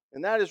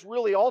 And that is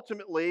really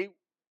ultimately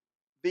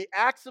the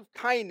acts of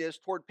kindness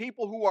toward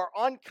people who are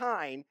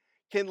unkind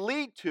can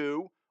lead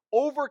to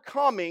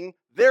overcoming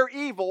their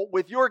evil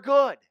with your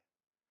good.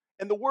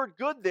 And the word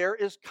good there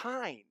is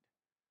kind.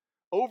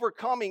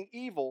 Overcoming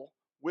evil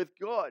with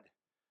good.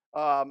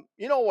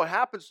 You know what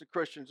happens to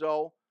Christians,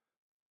 though?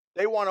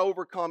 They want to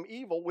overcome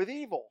evil with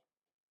evil.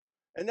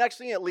 And next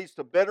thing, it leads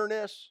to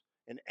bitterness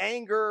and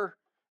anger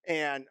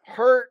and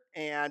hurt.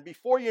 And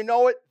before you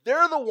know it,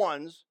 they're the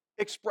ones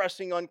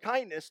expressing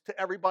unkindness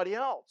to everybody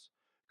else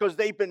because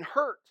they've been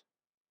hurt.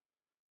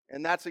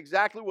 And that's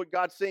exactly what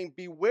God's saying.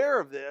 Beware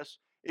of this.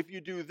 If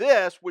you do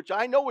this, which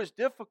I know is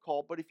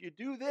difficult, but if you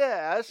do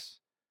this,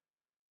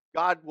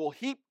 God will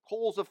heap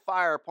coals of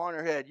fire upon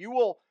your head. You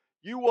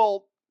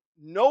will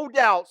no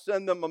doubt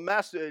send them a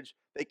message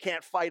they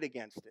can't fight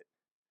against it.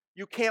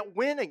 You can't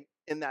win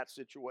in that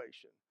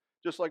situation.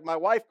 Just like my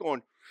wife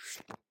going,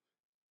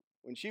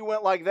 when she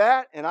went like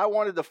that and I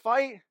wanted to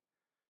fight,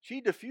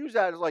 she diffused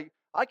that as like,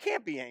 I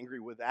can't be angry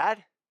with that.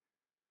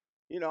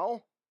 You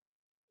know,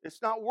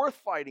 it's not worth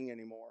fighting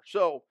anymore.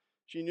 So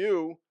she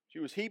knew she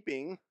was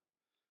heaping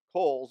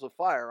coals of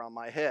fire on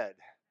my head.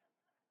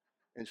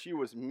 And she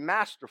was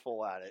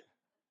masterful at it.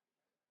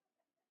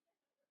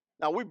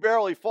 Now, we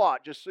barely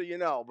fought, just so you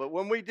know, but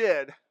when we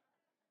did,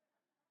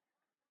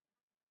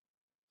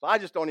 So I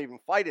just don't even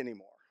fight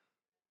anymore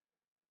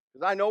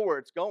because I know where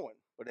it's going.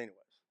 But anyways,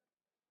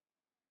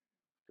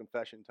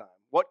 confession time.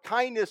 What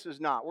kindness is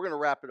not. We're going to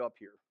wrap it up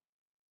here.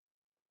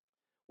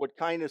 What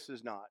kindness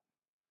is not.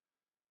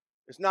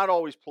 It's not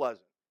always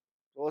pleasant.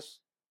 So let's,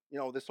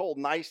 this whole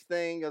nice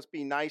thing, let's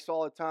be nice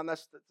all the time.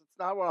 That's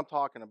not what I'm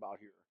talking about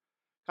here.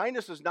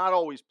 Kindness is not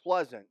always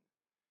pleasant.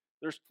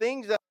 There's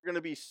things that are going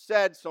to be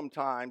said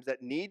sometimes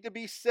that need to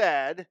be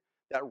said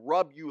that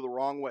rub you the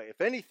wrong way.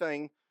 If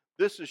anything,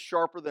 this is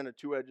sharper than a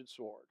two-edged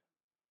sword.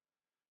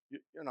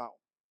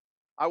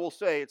 I will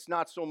say it's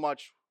not so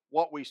much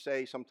what we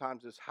say,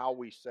 sometimes it's how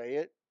we say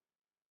it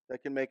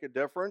that can make a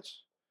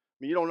difference. I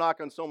mean, you don't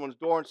knock on someone's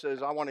door and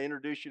says, I want to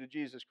introduce you to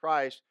Jesus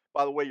Christ.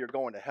 By the way, you're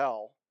going to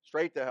hell,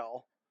 straight to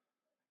hell.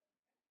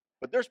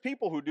 But there's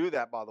people who do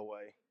that, by the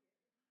way.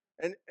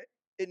 And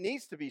it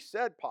needs to be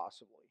said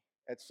possibly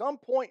at some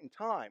point in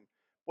time,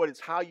 but it's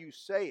how you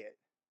say it.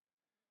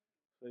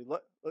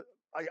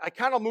 I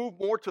kind of move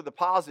more to the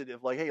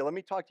positive, like, hey, let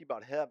me talk to you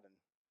about heaven.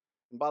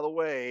 And by the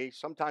way,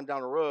 sometime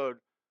down the road,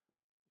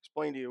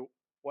 explain to you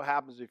what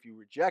happens if you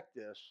reject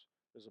this.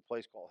 There's a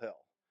place called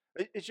hell.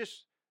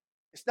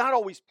 It's not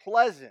always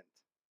pleasant.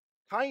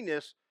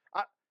 Kindness,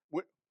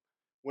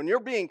 when you're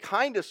being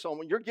kind to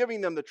someone, you're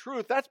giving them the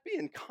truth. That's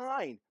being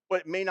kind,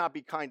 but it may not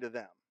be kind to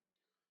them.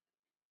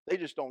 They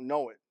just don't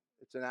know it.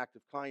 It's an act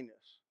of kindness.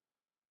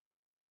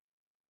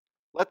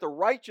 Let the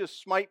righteous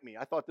smite me.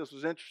 I thought this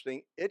was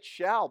interesting. It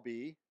shall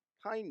be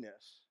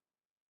kindness.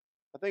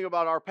 I think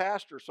about our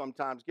pastor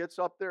sometimes gets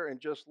up there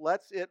and just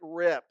lets it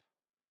rip.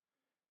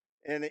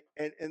 And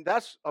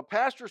that's a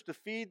pastor's to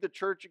feed the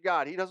church of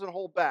God. He doesn't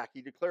hold back.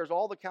 He declares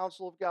all the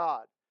counsel of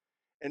God.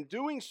 And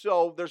doing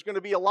so, there's going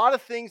to be a lot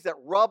of things that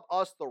rub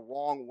us the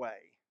wrong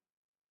way.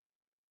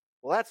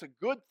 Well, that's a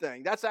good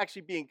thing. That's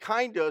actually being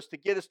kind to us to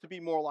get us to be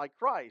more like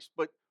Christ.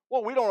 But,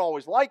 we don't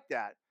always like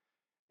that.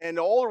 And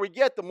the older we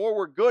get, the more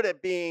we're good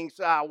at being,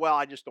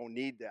 I just don't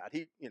need that.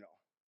 He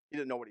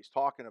didn't know what he's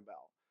talking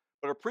about.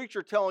 But a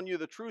preacher telling you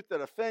the truth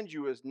that offends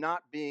you is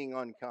not being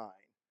unkind.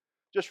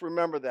 Just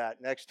remember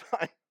that next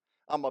time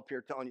I'm up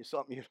here telling you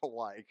something you don't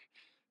like.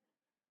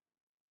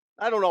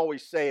 I don't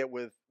always say it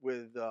with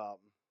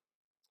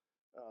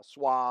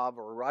suave,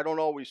 or I don't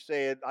always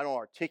say it. I don't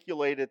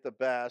articulate it the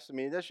best. I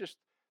mean, that's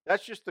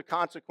just the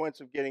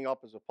consequence of getting up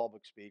as a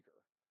public speaker.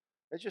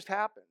 It just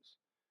happens.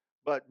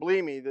 But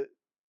believe me, the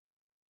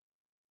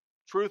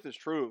truth is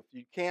truth.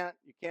 You can't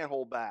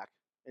hold back.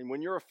 And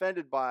when you're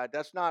offended by it,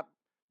 that's not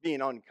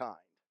being unkind.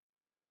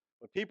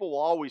 But people will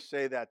always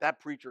say that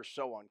preacher's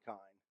so unkind.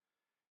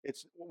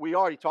 We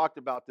already talked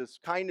about this.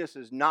 Kindness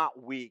is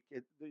not weak.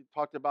 We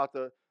talked about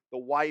the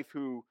wife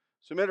who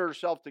submitted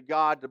herself to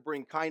God to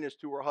bring kindness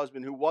to her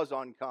husband who was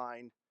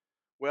unkind.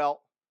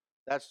 Well,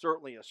 that's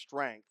certainly a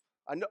strength.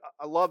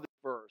 I love this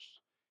verse.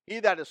 He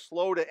that is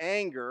slow to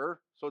anger,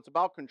 so it's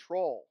about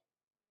control.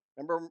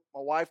 Remember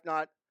my wife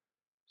not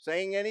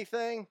saying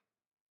anything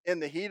in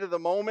the heat of the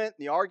moment,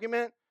 the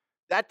argument?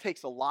 That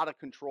takes a lot of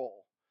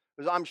control.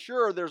 Because I'm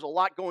sure there's a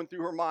lot going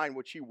through her mind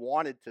what she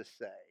wanted to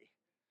say.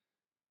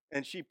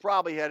 And she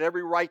probably had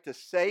every right to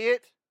say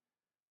it,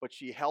 but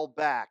she held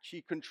back.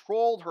 She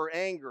controlled her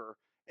anger.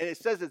 And it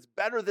says it's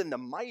better than the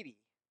mighty,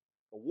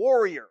 the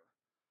warrior.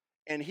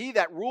 And he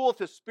that ruleth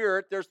his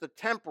spirit, there's the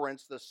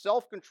temperance, the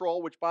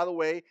self-control, which, by the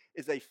way,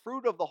 is a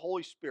fruit of the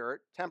Holy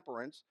Spirit,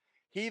 temperance.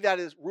 He that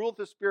ruleth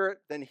the spirit,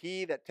 than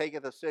he that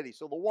taketh a city.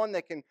 So the one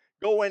that can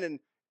go in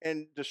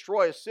and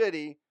destroy a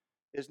city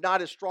is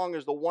not as strong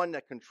as the one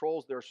that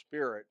controls their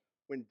spirit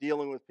when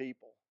dealing with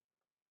people.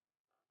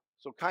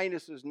 So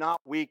kindness is not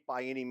weak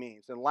by any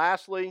means. And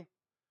lastly,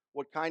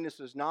 what kindness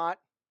is not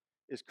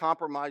is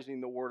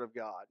compromising the Word of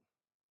God.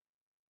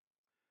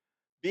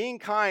 Being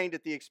kind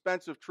at the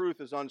expense of truth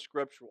is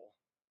unscriptural.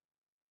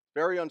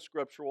 Very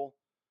unscriptural.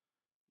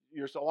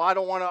 You're so, I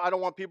don't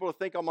want people to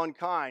think I'm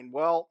unkind.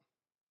 Well,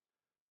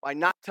 by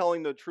not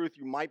telling the truth,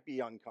 you might be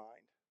unkind.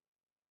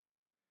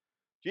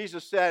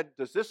 Jesus said,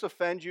 does this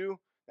offend you?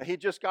 And he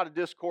just got a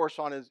discourse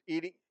on his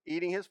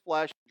eating his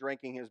flesh,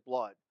 drinking his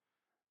blood.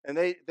 And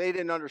they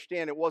didn't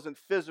understand it wasn't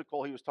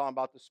physical. He was talking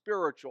about the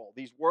spiritual.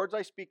 These words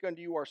I speak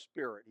unto you are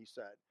spirit, he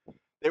said.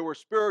 They were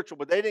spiritual,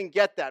 but they didn't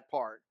get that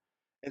part.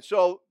 And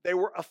so they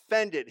were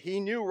offended. He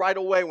knew right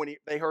away when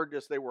they heard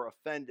this, they were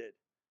offended.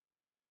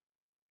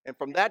 And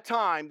from that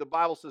time, the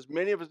Bible says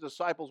many of his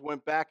disciples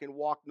went back and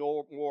walked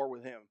no more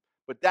with him.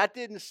 But that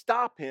didn't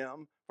stop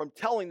him from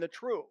telling the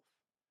truth.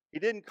 He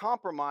didn't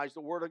compromise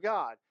the Word of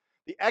God.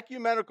 The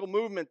ecumenical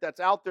movement that's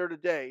out there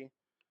today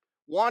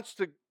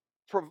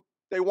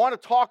they want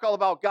to talk all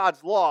about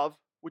God's love,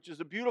 which is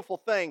a beautiful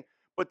thing,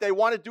 but they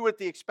want to do it at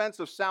the expense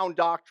of sound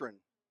doctrine.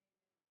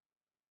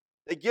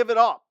 They give it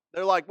up.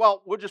 They're like,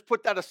 well, we'll just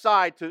put that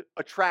aside to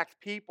attract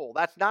people.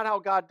 That's not how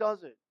God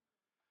does it.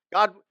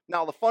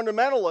 Now the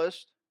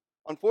fundamentalists,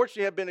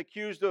 unfortunately, have been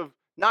accused of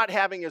not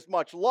having as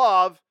much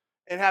love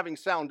and having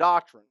sound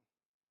doctrine.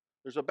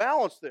 There's a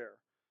balance there.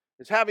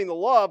 It's having the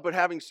love, but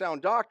having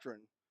sound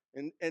doctrine.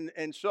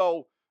 And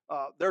so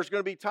there's going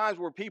to be times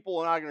where people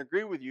are not going to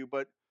agree with you,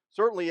 but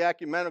certainly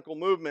ecumenical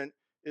movement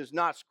is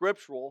not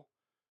scriptural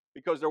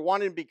because they're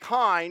wanting to be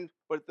kind,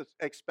 but at the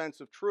expense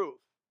of truth.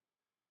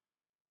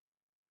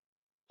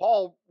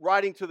 Paul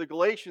writing to the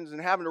Galatians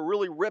and having to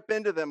really rip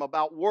into them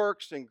about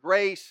works and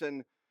grace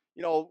and,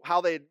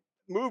 how they had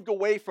moved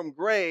away from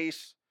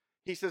grace.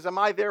 He says, am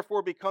I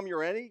therefore become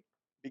your enemy?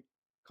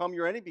 Become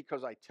your enemy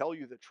because I tell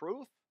you the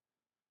truth?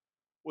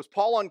 Was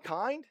Paul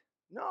unkind?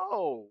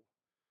 No.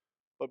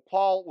 But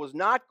Paul was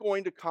not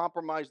going to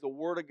compromise the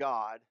word of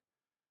God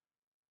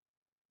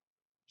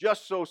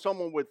just so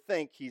someone would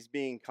think he's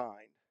being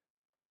kind.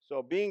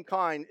 So being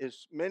kind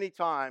is many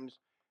times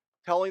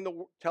telling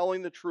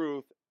the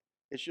truth.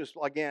 It's just,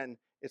 again,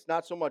 it's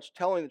not so much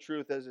telling the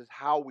truth as is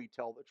how we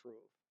tell the truth,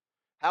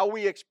 how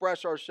we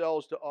express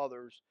ourselves to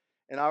others.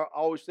 And I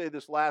always say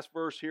this last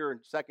verse here in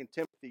 2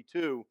 Timothy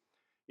 2,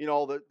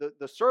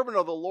 the servant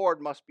of the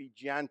Lord must be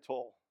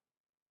gentle.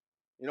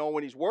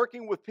 When he's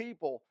working with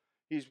people,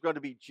 he's going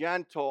to be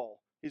gentle.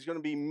 He's going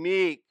to be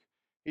meek.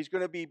 He's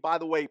going to be, by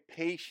the way,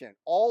 patient.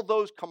 All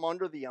those come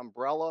under the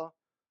umbrella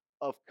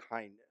of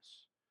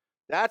kindness.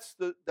 That's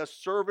the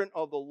servant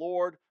of the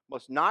Lord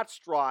must not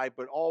strive,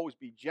 but always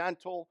be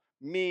gentle,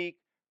 meek,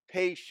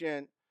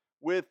 patient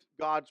with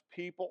God's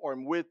people or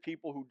with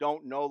people who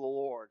don't know the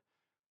Lord.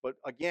 But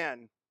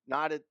again,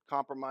 not at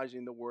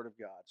compromising the word of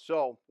God.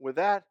 So with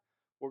that,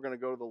 we're going to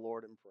go to the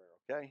Lord in prayer,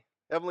 okay?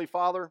 Heavenly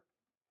Father,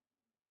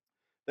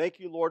 thank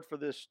you, Lord, for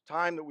this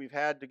time that we've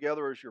had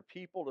together as your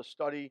people to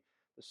study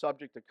the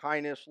subject of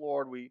kindness,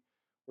 Lord.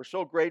 We're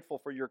so grateful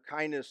for your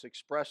kindness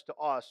expressed to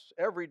us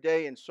every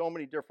day in so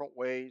many different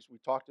ways. We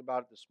talked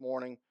about it this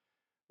morning.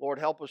 Lord,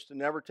 help us to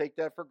never take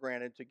that for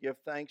granted, to give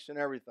thanks in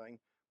everything.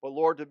 But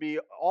Lord, to be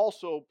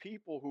also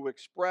people who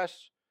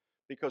express,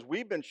 because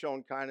we've been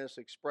shown kindness,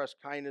 express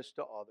kindness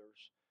to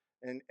others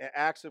and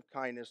acts of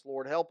kindness.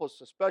 Lord, help us,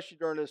 especially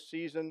during this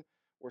season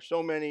where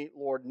so many,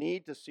 Lord,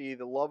 need to see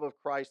the love of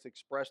Christ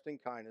expressed in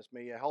kindness.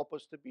 May you help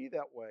us to be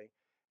that way,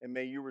 and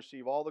may you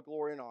receive all the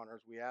glory and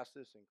honors. We ask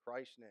this in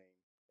Christ's name.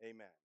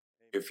 Amen.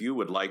 If you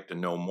would like to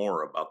know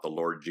more about the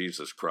Lord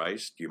Jesus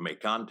Christ, you may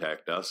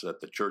contact us at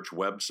the church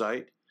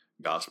website,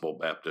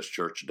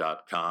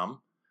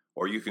 gospelbaptistchurch.com,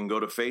 or you can go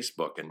to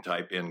Facebook and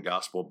type in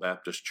Gospel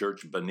Baptist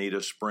Church,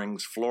 Bonita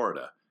Springs,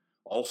 Florida.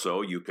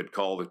 Also, you could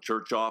call the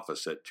church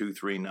office at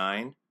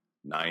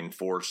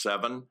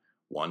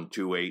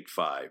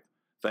 239-947-1285.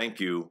 Thank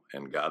you,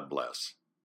 and God bless.